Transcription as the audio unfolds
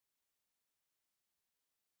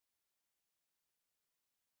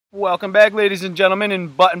Welcome back, ladies and gentlemen,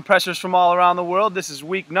 and button pressers from all around the world. This is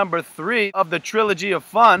week number 3 of the trilogy of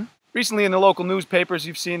fun. Recently in the local newspapers,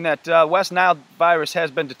 you've seen that West Nile virus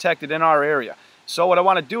has been detected in our area. So what I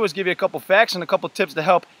want to do is give you a couple facts and a couple tips to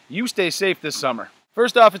help you stay safe this summer.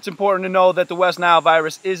 First off, it's important to know that the West Nile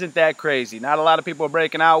virus isn't that crazy. Not a lot of people are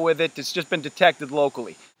breaking out with it. It's just been detected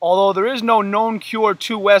locally. Although there is no known cure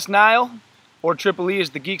to West Nile, or Triple E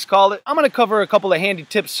as the geeks call it, I'm going to cover a couple of handy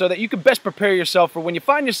tips so that you can best prepare yourself for when you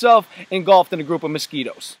find yourself engulfed in a group of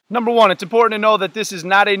mosquitoes. Number 1, it's important to know that this is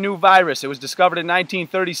not a new virus. It was discovered in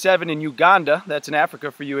 1937 in Uganda, that's in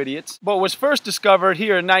Africa for you idiots, but was first discovered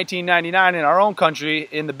here in 1999 in our own country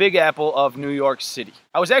in the Big Apple of New York City.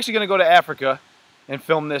 I was actually going to go to Africa and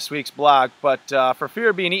film this week's blog, but for fear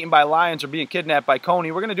of being eaten by lions or being kidnapped by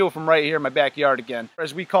Coney, we're going to do it from right here in my backyard again,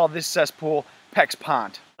 as we call this cesspool Peck's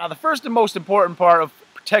Pond. Now, the first and most important part of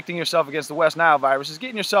protecting yourself against the West Nile virus is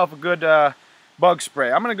getting yourself a good bug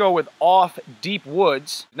spray. I'm going to go with Off Deep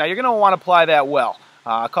Woods. Now, you're going to want to apply that well.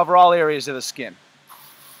 Cover all areas of the skin.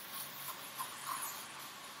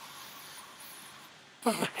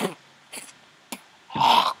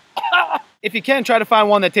 If you can, try to find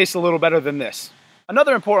one that tastes a little better than this.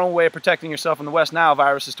 Another important way of protecting yourself from the West Nile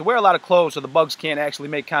virus is to wear a lot of clothes so the bugs can't actually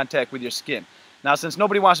make contact with your skin. Now, since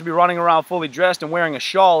nobody wants to be running around fully dressed and wearing a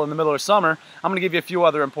shawl in the middle of summer, I'm going to give you a few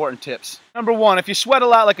other important tips. Number 1, if you sweat a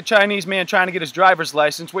lot like a Chinese man trying to get his driver's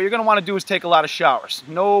license, what you're going to want to do is take a lot of showers.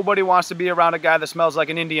 Nobody wants to be around a guy that smells like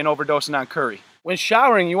an Indian overdosing on curry. When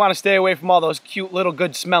showering, you want to stay away from all those cute little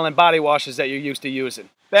good-smelling body washes that you're used to using.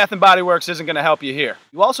 Bath & Body Works isn't going to help you here.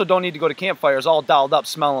 You also don't need to go to campfires all dolled up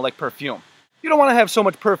smelling like perfume. You don't want to have so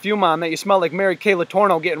much perfume on that you smell like Mary Kay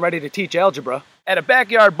Letourneau getting ready to teach algebra. At a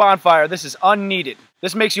backyard bonfire, this is unneeded.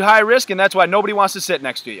 This makes you high risk, and that's why nobody wants to sit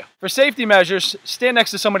next to you. For safety measures, stand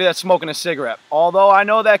next to somebody that's smoking a cigarette. Although I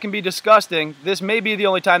know that can be disgusting, this may be the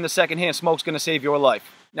only time the secondhand smoke's going to save your life.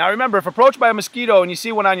 Now remember, if approached by a mosquito and you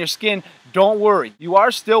see one on your skin, don't worry. You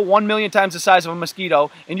are still 1 million times the size of a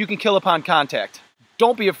mosquito, and you can kill upon contact.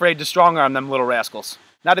 Don't be afraid to strong-arm them little rascals.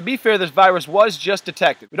 Now, to be fair, this virus was just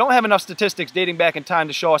detected. We don't have enough statistics dating back in time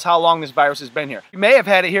to show us how long this virus has been here. You may have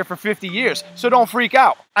had it here for 50 years, so don't freak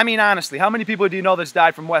out. I mean, honestly, how many people do you know that's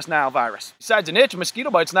died from West Nile virus? Besides an itch, a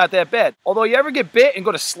mosquito bite's not that bad. Although, you ever get bit and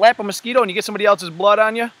go to slap a mosquito and you get somebody else's blood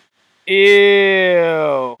on you?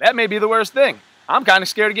 Ew. That may be the worst thing. I'm kind of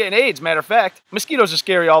scared of getting AIDS, matter of fact. Mosquitoes are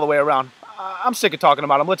scary all the way around. I'm sick of talking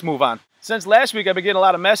about them. Let's move on. Since last week, I've been getting a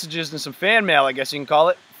lot of messages and some fan mail, I guess you can call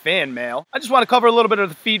it. Fan mail. I just want to cover a little bit of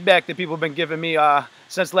the feedback that people have been giving me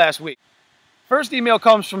since last week. First email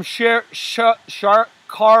comes from Cheryl.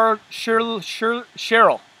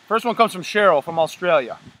 First one comes from Cheryl from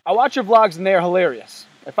Australia. I watch your vlogs and they are hilarious.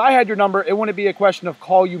 If I had your number, it wouldn't be a question of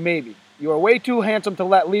call you maybe. You are way too handsome to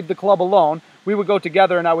leave the club alone. We would go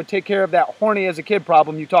together and I would take care of that horny as a kid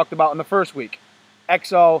problem you talked about in the first week.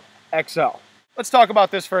 XOXO. Let's talk about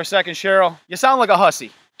this for a second, Cheryl. You sound like a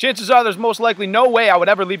hussy. Chances are there's most likely no way I would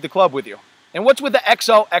ever leave the club with you. And what's with the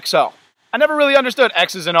XOXO? I never really understood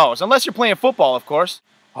X's and O's, unless you're playing football, of course.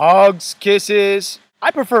 Hugs, kisses. I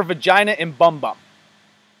prefer vagina and bum bum.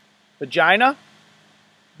 Vagina,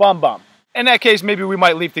 bum bum. In that case, maybe we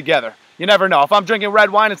might leave together. You never know. If I'm drinking red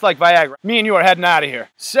wine, it's like Viagra. Me and you are heading out of here.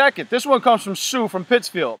 Second, this one comes from Sue from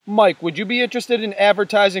Pittsfield. Mike, would you be interested in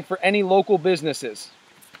advertising for any local businesses?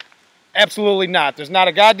 Absolutely not. There's not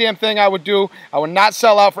a goddamn thing I would do. I would not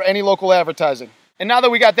sell out for any local advertising. And now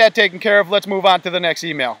that we got that taken care of, let's move on to the next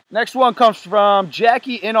email. Next one comes from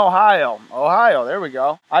Jackie in Ohio. Ohio, there we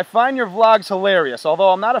go. I find your vlogs hilarious, although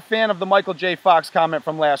I'm not a fan of the Michael J. Fox comment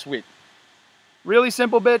from last week. Really,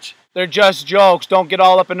 simple bitch? They're just jokes. Don't get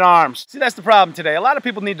all up in arms. See, that's the problem today. A lot of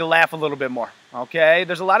people need to laugh a little bit more, okay?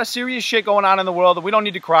 There's a lot of serious shit going on in the world that we don't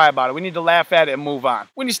need to cry about it. We need to laugh at it and move on.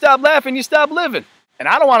 When you stop laughing, you stop living. And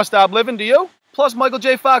I don't want to stop living, do you? Plus, Michael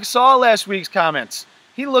J. Fox saw last week's comments.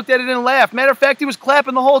 He looked at it and laughed. Matter of fact, he was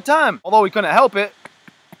clapping the whole time, although he couldn't help it.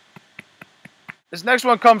 This next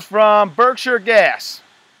one comes from Berkshire Gas.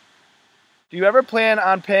 Do you ever plan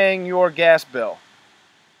on paying your gas bill?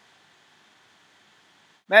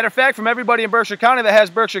 Matter of fact, from everybody in Berkshire County that has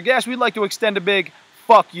Berkshire Gas, we'd like to extend a big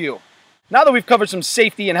fuck you. Now that we've covered some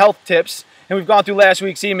safety and health tips, and we've gone through last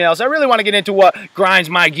week's emails, I really want to get into what grinds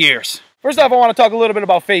my gears. First off, I want to talk a little bit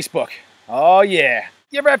about Facebook. Oh, yeah.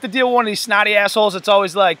 You ever have to deal with one of these snotty assholes that's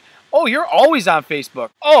always like, oh, you're always on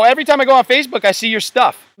Facebook. Oh, every time I go on Facebook, I see your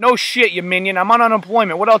stuff. No shit, you minion. I'm on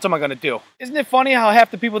unemployment. What else am I going to do? Isn't it funny how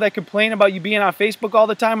half the people that complain about you being on Facebook all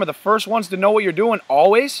the time are the first ones to know what you're doing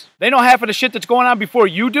always? They know half of the shit that's going on before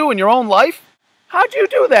you do in your own life? How'd you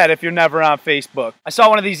do that if you're never on Facebook? I saw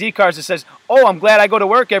one of these e-cards that says, oh, I'm glad I go to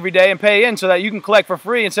work every day and pay in so that you can collect for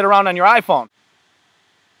free and sit around on your iPhone.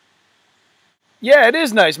 Yeah, it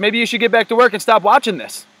is nice. Maybe you should get back to work and stop watching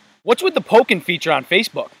this. What's with the poking feature on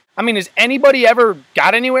Facebook? I mean, has anybody ever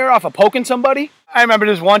got anywhere off of poking somebody? I remember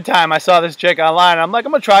this one time I saw this chick online and I'm like,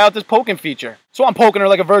 I'm gonna try out this poking feature. So I'm poking her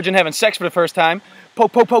like a virgin having sex for the first time.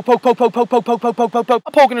 Poke, poke, poke, poke, poke, poke, poke, poke, poke, poke, poke, poke, poke.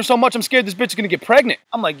 I'm poking her so much I'm scared this bitch is gonna get pregnant.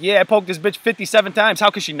 I'm like, yeah, I poked this bitch 57 times. How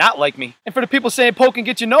could she not like me? And for the people saying poking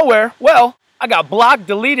gets you nowhere, well, I got blocked,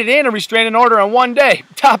 deleted, and a restraining order in one day.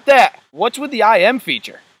 Top that. What's with the IM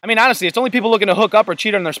feature? I mean, honestly, it's only people looking to hook up or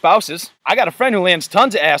cheat on their spouses. I got a friend who lands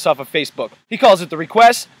tons of ass off of Facebook. He calls it the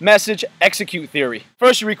request, message, execute theory.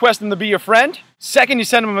 First, you request them to be your friend. Second, you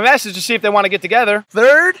send them a message to see if they want to get together.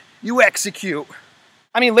 Third, you execute.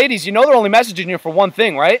 I mean, ladies, you know they're only messaging you for one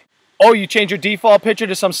thing, right? Oh, you change your default picture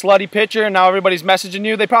to some slutty picture and now everybody's messaging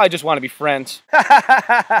you? They probably just want to be friends.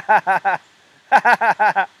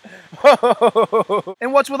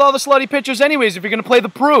 And what's with all the slutty pictures anyways if you're gonna play the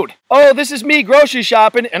prude? Oh, this is me grocery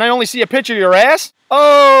shopping and I only see a picture of your ass?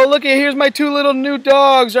 Oh, look at here's my 2 little new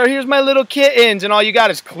dogs, or here's my little kittens, and all you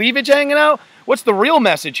got is cleavage hanging out? What's the real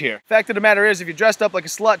message here? Fact of the matter is, if you're dressed up like a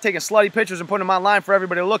slut, taking slutty pictures and putting them online for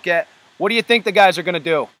everybody to look at, what do you think the guys are gonna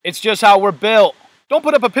do? It's just how we're built. Don't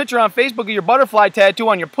put up a picture on Facebook of your butterfly tattoo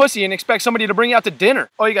on your pussy and expect somebody to bring you out to dinner.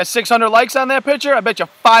 Oh, you got 600 likes on that picture? I bet you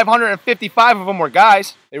 555 of them were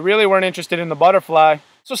guys. They really weren't interested in the butterfly.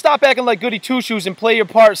 So stop acting like goody two-shoes and play your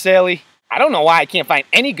part, Sally. I don't know why I can't find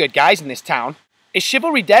any good guys in this town. Is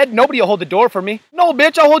chivalry dead? Nobody will hold the door for me. No,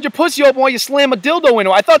 bitch, I'll hold your pussy open while you slam a dildo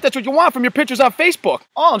into it. I thought that's what you want from your pictures on Facebook.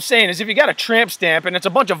 All I'm saying is if you got a tramp stamp and it's a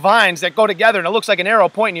bunch of vines that go together and it looks like an arrow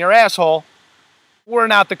pointing to your asshole, we're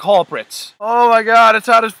not the culprits. Oh my God, it's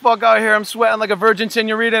hot as fuck out here. I'm sweating like a virgin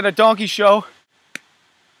senorita at a donkey show.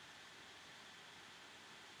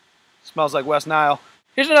 Smells like West Nile.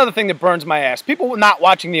 Here's another thing that burns my ass. People not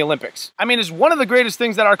watching the Olympics. I mean, it's one of the greatest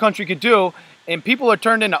things that our country could do, and people are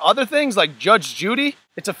turned into other things like Judge Judy.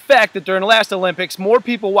 It's a fact that during the last Olympics, more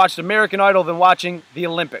people watched American Idol than watching the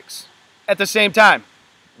Olympics at the same time.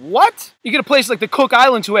 What? You get a place like the Cook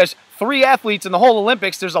Islands who has 3 athletes in the whole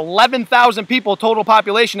Olympics. There's 11,000 people total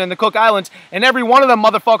population in the Cook Islands, and every one of them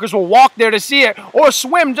motherfuckers will walk there to see it or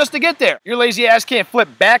swim just to get there. Your lazy ass can't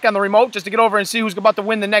flip back on the remote just to get over and see who's about to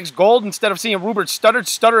win the next gold instead of seeing Rupert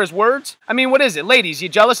stutter his words? I mean, what is it? Ladies, you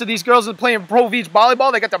jealous of these girls that are playing pro beach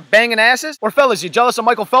volleyball? They got their banging asses? Or fellas, you jealous of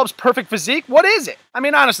Michael Phelps' perfect physique? What is it? I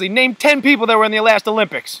mean, honestly, name 10 people that were in the last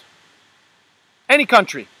Olympics. Any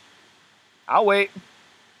country. I'll wait.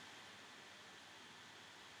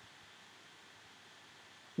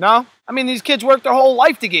 No? I mean, these kids worked their whole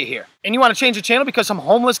life to get here. And you want to change the channel because some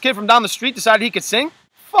homeless kid from down the street decided he could sing?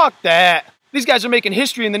 Fuck that. These guys are making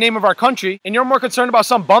history in the name of our country, and you're more concerned about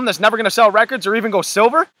some bum that's never going to sell records or even go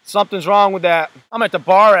silver? Something's wrong with that. I'm at the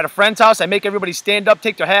bar at a friend's house. I make everybody stand up,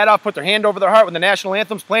 take their hat off, put their hand over their heart when the national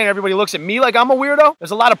anthem's playing. Everybody looks at me like I'm a weirdo. There's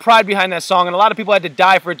a lot of pride behind that song, and a lot of people had to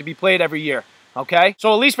die for it to be played every year. Okay?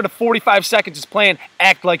 So at least for the 45 seconds it's playing,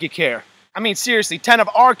 act like you care. I mean, seriously, 10 of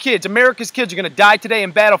our kids, America's kids, are going to die today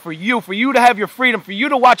in battle for you to have your freedom, for you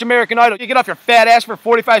to watch American Idol. You get off your fat ass for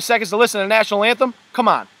 45 seconds to listen to the national anthem? Come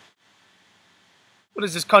on. What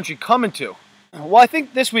is this country coming to? Well, I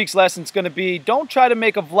think this week's lesson is going to be, don't try to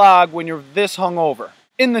make a vlog when you're this hungover.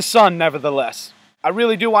 In the sun, nevertheless. I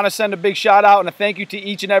really do want to send a big shout out and a thank you to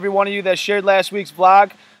each and every one of you that shared last week's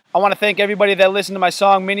vlog. I want to thank everybody that listened to my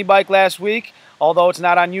song Mini Bike last week. Although it's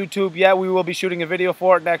not on YouTube yet, we will be shooting a video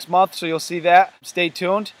for it next month, so you'll see that. Stay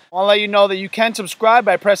tuned. I want to let you know that you can subscribe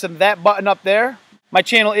by pressing that button up there. My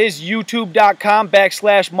channel is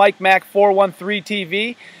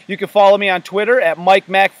youtube.com/MikeMac413TV. You can follow me on Twitter at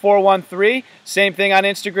MikeMac413. Same thing on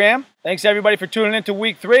Instagram. Thanks everybody for tuning in to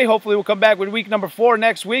week 3. Hopefully we'll come back with week number 4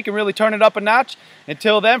 next week and really turn it up a notch.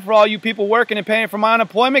 Until then, for all you people working and paying for my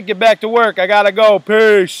unemployment, get back to work. I gotta go.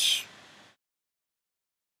 Peace.